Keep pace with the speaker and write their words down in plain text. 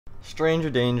Stranger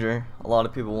danger. A lot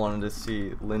of people wanted to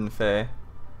see Lin Fei,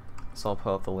 so I'll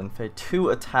pull out the Lin Fei to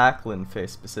attack Lin Fei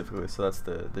specifically. So that's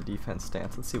the defense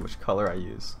stance. Let's see which color I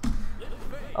use.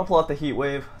 I'll pull out the heat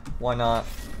wave. Why not?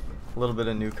 A little bit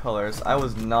of new colors. I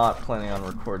was not planning on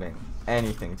recording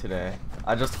anything today.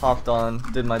 I just hopped on,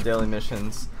 did my daily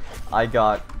missions. I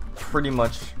got pretty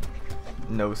much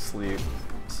no sleep,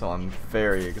 so I'm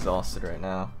very exhausted right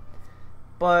now.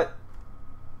 But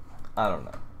I don't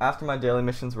know. After my daily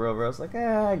missions were over, I was like,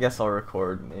 I guess I'll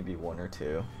record maybe one or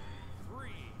two.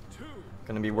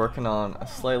 Gonna be working on a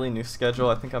slightly new schedule.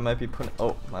 I think I might be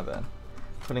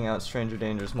putting out Stranger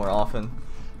Dangers more often.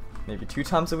 Maybe 2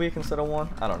 times a week instead of 1.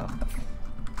 I don't know.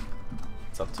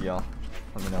 It's up to y'all.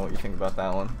 Let me know what you think about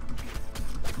that one.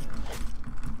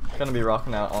 Gonna be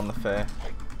rocking out on the Fei.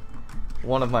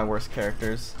 One of my worst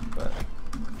characters, but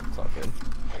it's all good.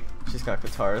 She's got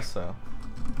guitars, so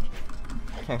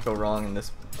can't go wrong in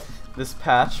this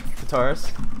patch.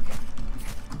 Guitars,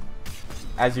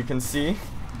 as you can see,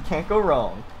 can't go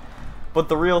wrong. But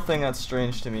the real thing that's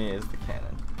strange to me is the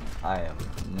cannon. I am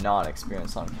not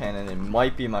experienced on cannon. It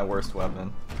might be my worst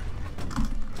weapon.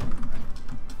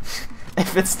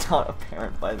 If it's not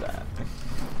apparent by that.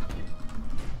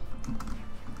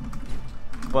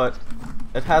 But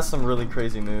it has some really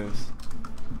crazy moves.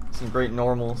 Some great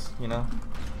normals, you know.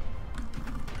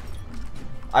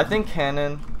 I think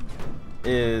cannon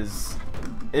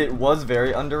was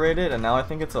very underrated, and now I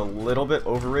think it's a little bit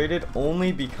overrated,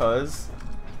 only because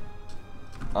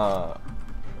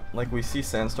like we see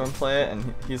Sandstorm play it,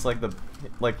 and he's like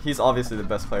he's obviously the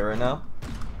best player right now,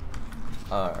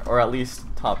 or at least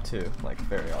top 2, like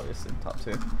very obviously top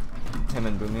 2, him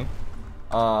and Boomy.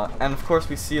 And of course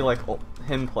we see like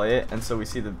him play it, and so we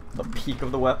see the peak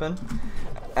of the weapon,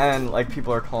 and like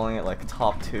people are calling it like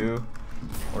top 2,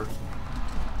 or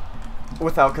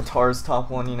without guitars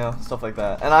top 1, you know, stuff like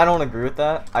that. And I don't agree with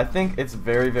that. I think it's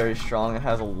very, very strong. It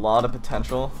has a lot of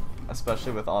potential,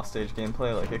 especially with offstage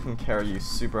gameplay. Like, it can carry you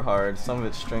super hard. Some of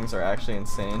its strings are actually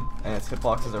insane, and its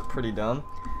hitboxes are pretty dumb.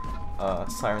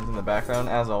 Sirens in the background,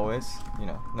 as always. You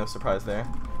know, no surprise there.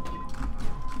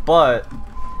 But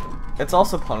it's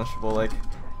also punishable. Like,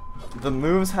 the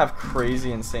moves have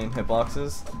crazy, insane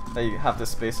hitboxes that you have to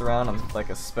space around on, like,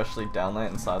 especially downlight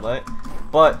and sidelight.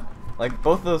 But like,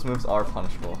 both of those moves are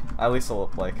punishable, at least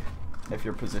like if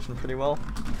you're positioned pretty well.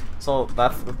 So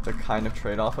that's the kind of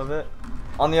trade-off of it.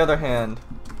 On the other hand,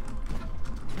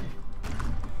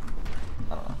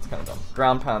 I don't know, it's kind of dumb.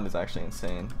 Ground pound is actually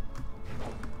insane.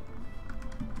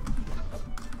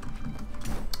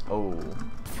 Oh,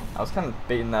 I was kind of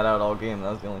baiting that out all game.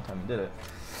 That was the only time he did it.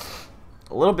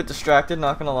 A little bit distracted,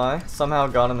 not gonna lie. Somehow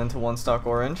got him into 1-stock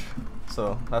orange,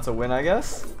 so that's a win, I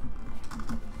guess.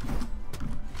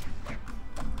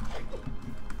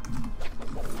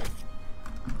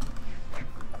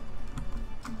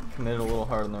 Committed a little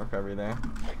hard on the recovery there.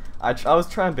 I was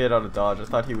trying to bait out a dodge. I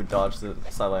thought he would dodge the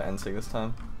sidelight N-sig this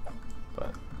time,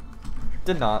 but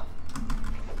did not.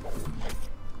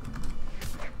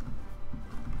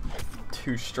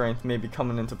 2 strength maybe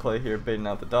coming into play here, baiting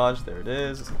out the dodge. There it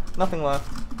is. Nothing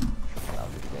left. That'll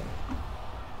be the game.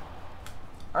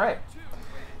 Alright.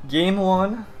 Game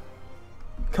 1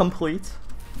 complete.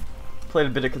 Played a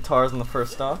bit of guitars on the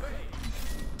first stock.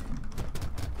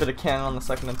 Bit of cannon on the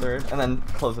second and third, and then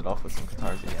close it off with some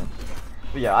guitars again.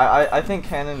 But yeah, I think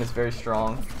cannon is very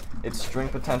strong. Its string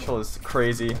potential is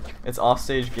crazy. Its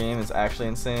offstage game is actually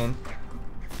insane.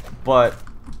 But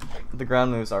the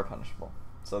ground moves are punishable.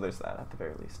 So there's that at the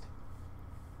very least.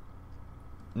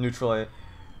 Neutral 8.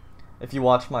 If you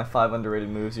watch my 5 underrated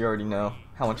moves, you already know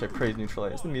how much I praise neutral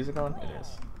 8. Is the music on? It is.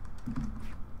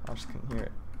 I just couldn't hear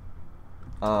it.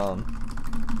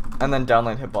 And then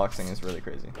downline hitboxing is really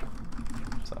crazy.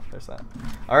 So there's that.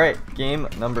 Alright, game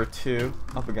number 2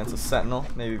 up against a Sentinel.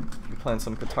 Maybe be playing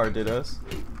some guitar dittos.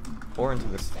 Or into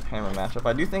this hammer matchup.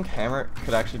 I do think hammer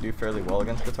could actually do fairly well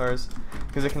against guitars,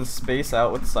 because it can space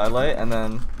out with sidelight, and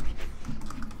then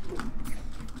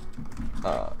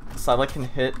sidelight can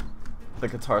hit the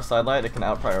guitar sidelight. It can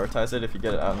out prioritize it if you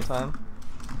get it out in time.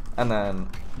 And then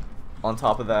on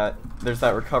top of that, there's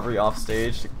that recovery off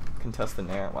stage to contest the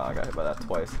nair. Wow, I got hit by that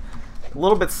twice. A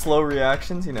little bit slow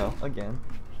reactions, you know, again.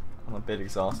 I'm a bit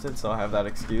exhausted, so I have that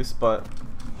excuse, but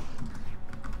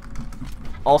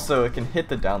also it can hit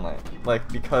the downlight.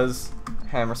 Like, because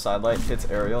hammer sidelight hits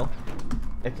aerial,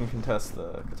 it can contest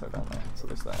the guitar downlight. So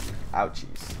there's that.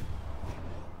 Ouchies.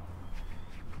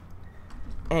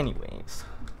 Anyways.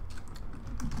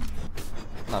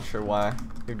 Not sure why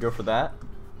you'd go for that,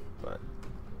 but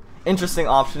interesting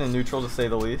option in neutral to say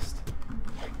the least.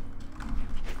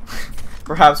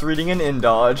 Perhaps reading an in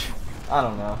dodge. I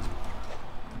don't know.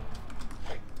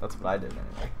 That's what I did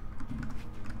anyway.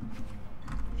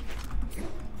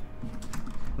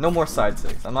 No more side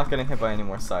sigs. I'm not getting hit by any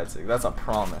more side sigs. That's a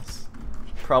promise.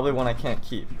 Probably one I can't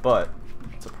keep, but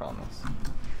it's a promise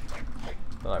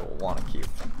that I will want to keep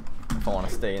if I want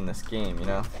to stay in this game, you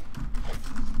know?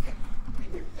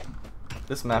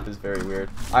 This map is very weird.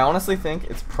 I honestly think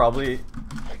it's probably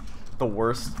the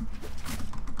worst,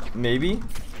 maybe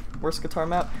worst guitar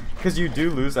map, because you do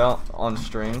lose out on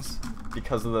strings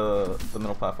because of the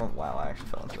middle platform. Wow, I actually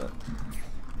fell into that.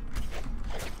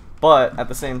 But at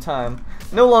the same time,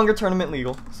 no longer tournament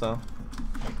legal, so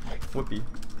whoopee.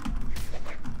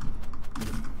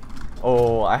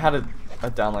 Oh, I had a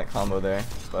downlight combo there,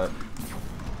 but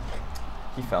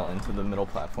he fell into the middle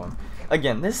platform.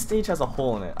 Again, this stage has a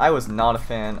hole in it. I was not a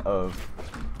fan of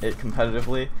it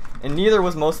competitively, and neither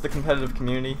was most of the competitive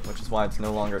community, which is why it's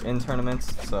no longer in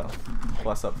tournaments, so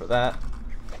bless up for that.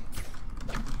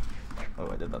 Oh,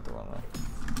 I did that the wrong way.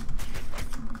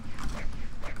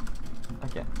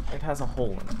 Again, it has a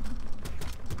hole in it.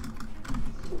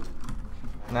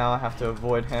 Now I have to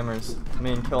avoid Hammer's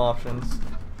main kill options.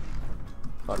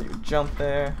 Thought he would jump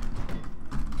there.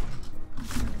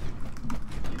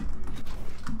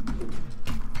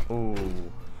 Ooh,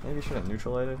 maybe I should have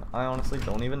neutralized. I honestly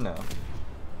don't even know.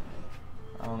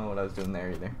 I don't know what I was doing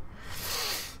there either.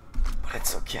 But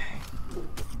it's okay.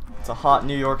 It's a hot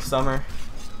New York summer.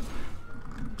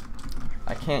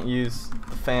 I can't use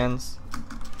the fans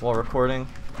while recording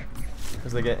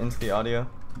because they get into the audio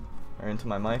or into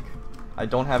my mic. I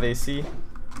don't have AC,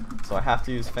 so I have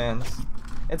to use fans.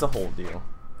 It's a whole deal.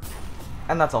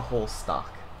 And that's a whole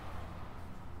stock.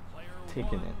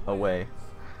 Taking it away.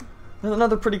 There's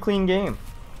another pretty clean game.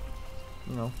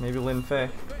 You know, maybe Lin Fei.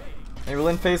 Maybe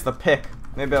Lin Fei's the pick.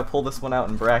 Maybe I'll pull this one out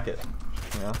and bracket.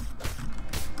 You know?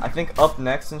 I think up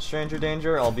next in Stranger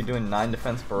Danger, I'll be doing 9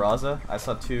 defense Brawlhalla. I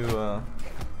saw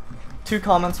two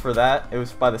comments for that. It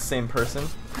was by the same person.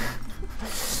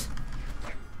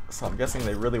 So I'm guessing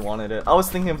they really wanted it. I was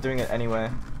thinking of doing it anyway,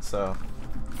 so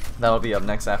that'll be up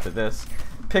next after this.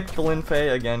 Picked the Lin Fei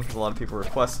again because a lot of people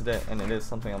requested it, and it is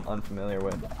something I'm unfamiliar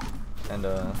with. And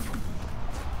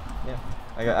yeah,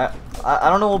 I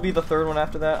don't know what will be the third one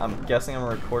after that. I'm guessing I'm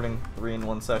recording 3 in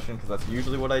one session because that's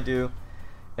usually what I do.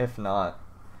 If not,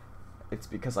 it's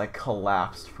because I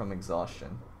collapsed from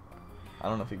exhaustion. I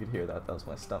don't know if you could hear that. That was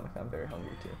my stomach. I'm very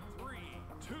hungry too.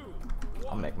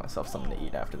 I'll make myself something to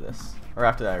eat after this, or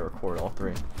after I record all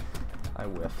 3. I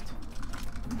whiffed.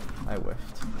 I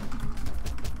whiffed.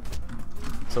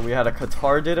 So we had a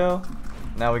Qatar ditto.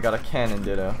 Now we got a cannon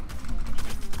ditto.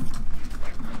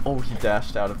 Oh, he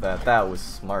dashed out of that. That was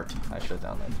smart. I should have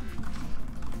done that.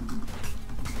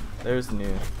 There's the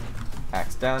new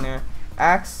axe down here.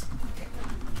 Axe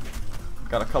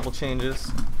got a couple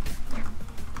changes.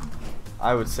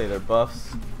 I would say they're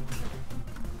buffs,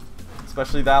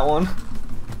 especially that one.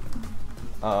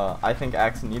 I think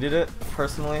axe needed it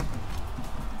personally.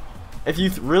 If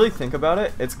you really think about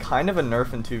it, it's kind of a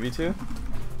nerf in 2v2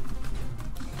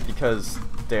 because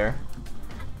dare.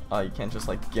 You can't just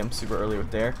like gimp super early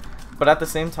with dare, but at the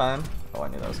same time, oh, I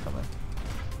knew that was coming.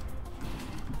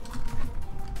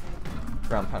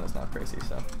 Ground pound is not crazy,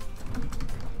 so.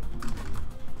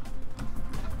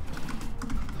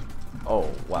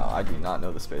 Oh wow, I do not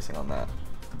know the spacing on that.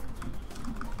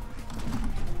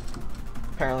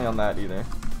 Apparently on that either.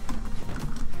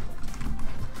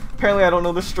 Apparently I don't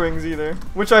know the strings either,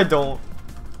 which I don't.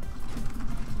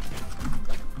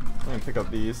 Let me pick up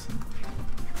these.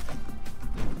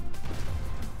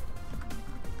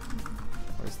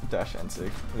 Where's the dash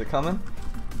NSIG? Is it coming?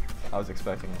 I was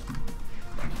expecting it.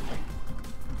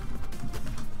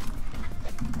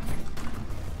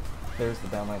 There's the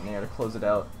downlight nair to close it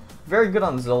out. Very good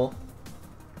on Zol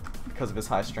because of his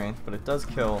high strength, but it does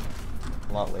kill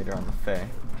a lot later on the Fei.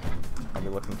 I'll be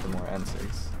looking for more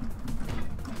NSIGs.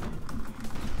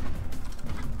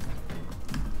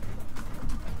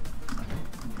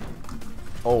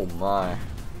 Oh my.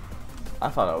 I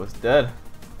thought I was dead,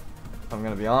 if I'm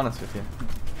gonna be honest with you.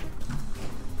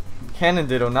 Cannon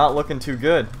ditto not looking too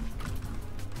good.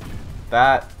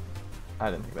 That, I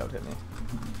didn't think that would hit me.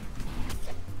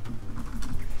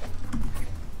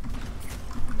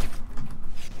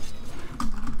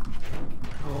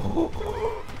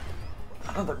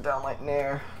 Another downlight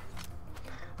nair.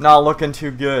 Not looking too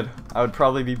good. I would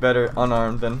probably be better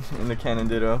unarmed than in the cannon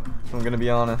ditto, if I'm gonna be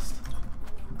honest.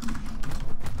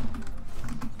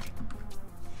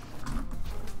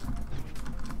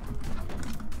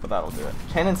 But that'll do it.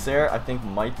 Cannon Sarah, I think,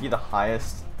 might be the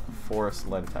highest force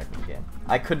lead attack in the game.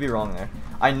 I could be wrong there.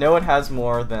 I know it has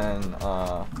more than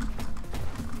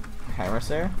Hammer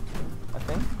Sarah, I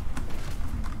think.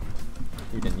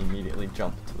 He didn't immediately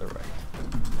jump to the right.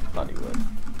 Thought he would.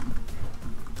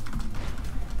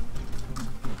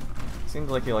 Seems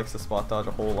like he likes to spot dodge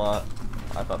a whole lot.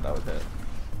 I thought that would hit.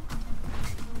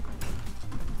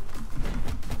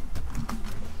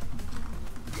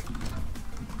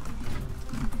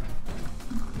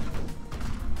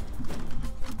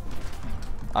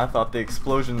 I thought the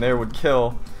explosion there would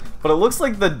kill, but it looks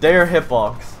like the dare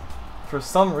hitbox, for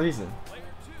some reason,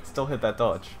 still hit that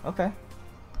dodge. Okay.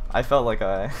 I felt like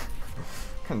I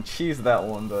kind of cheesed that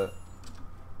one, but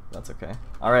that's okay.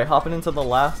 Alright, hopping into the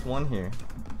last one here.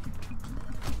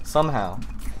 Somehow,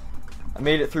 I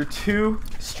made it through 2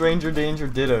 Stranger Danger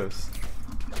Dittos.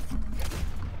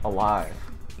 Alive.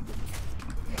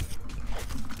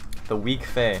 The weak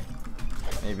Fei.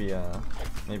 Maybe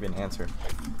an answer.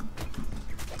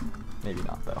 Maybe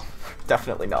not though.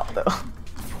 Definitely not though.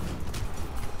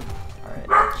 Alright,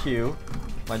 Q.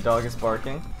 My dog is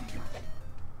barking.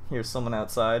 Here's someone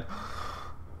outside.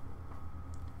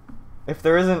 If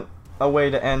there isn't a way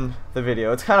to end the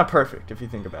video, it's kind of perfect if you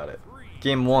think about it.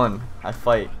 Game 1, I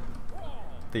fight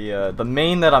the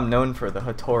main that I'm known for, the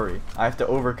Hattori. I have to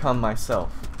overcome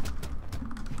myself.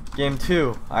 Game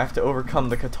 2, I have to overcome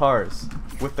the Katars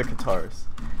with the Katars.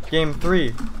 Game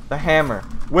 3, the hammer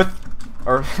with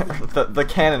the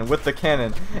cannon with the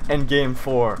cannon, and game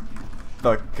 4,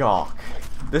 the gawk.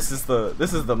 This is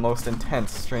the most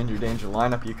intense Stranger Danger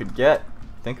lineup you could get.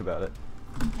 Think about it.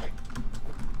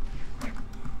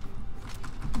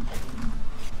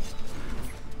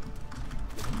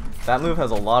 That move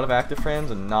has a lot of active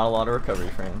frames and not a lot of recovery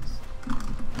frames. There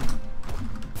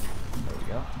we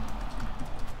go.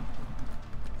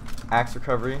 Axe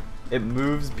recovery. It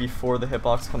moves before the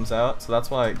hitbox comes out, so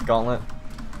that's why Gauntlet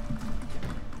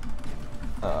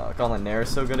Nair is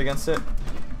so good against it,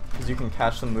 because you can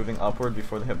catch them moving upward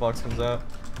before the hitbox comes out.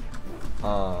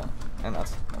 And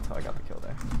that's how I got the kill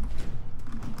there.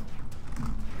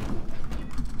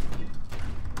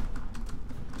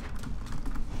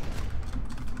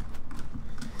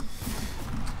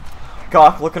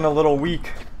 Gawk looking a little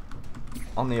weak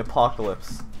on the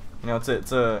apocalypse. You know,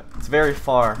 it's very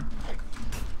far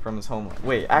from his home.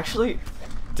 Wait, actually,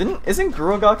 isn't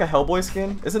Gurogok a Hellboy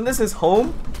skin? Isn't this his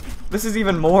home? This is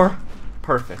even more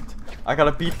perfect. I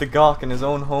gotta beat the Gawk in his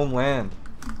own homeland.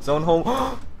 His own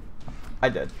home. I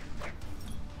did.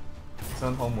 His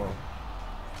own homeworld.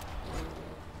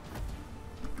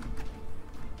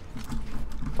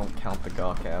 Don't count the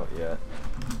Gawk out yet.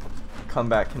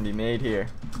 Comeback can be made here.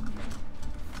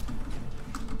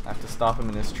 I have to stop him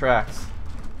in his tracks.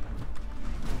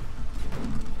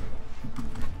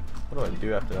 What do I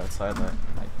do after that sideline?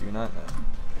 I do not know.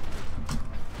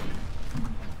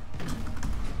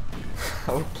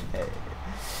 Okay.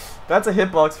 That's a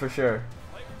hitbox for sure.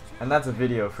 And that's a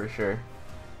video for sure.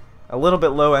 A little bit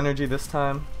low energy this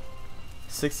time.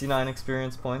 69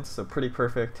 experience points, so pretty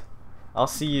perfect. I'll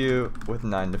see you with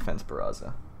 9 defense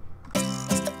Barraza.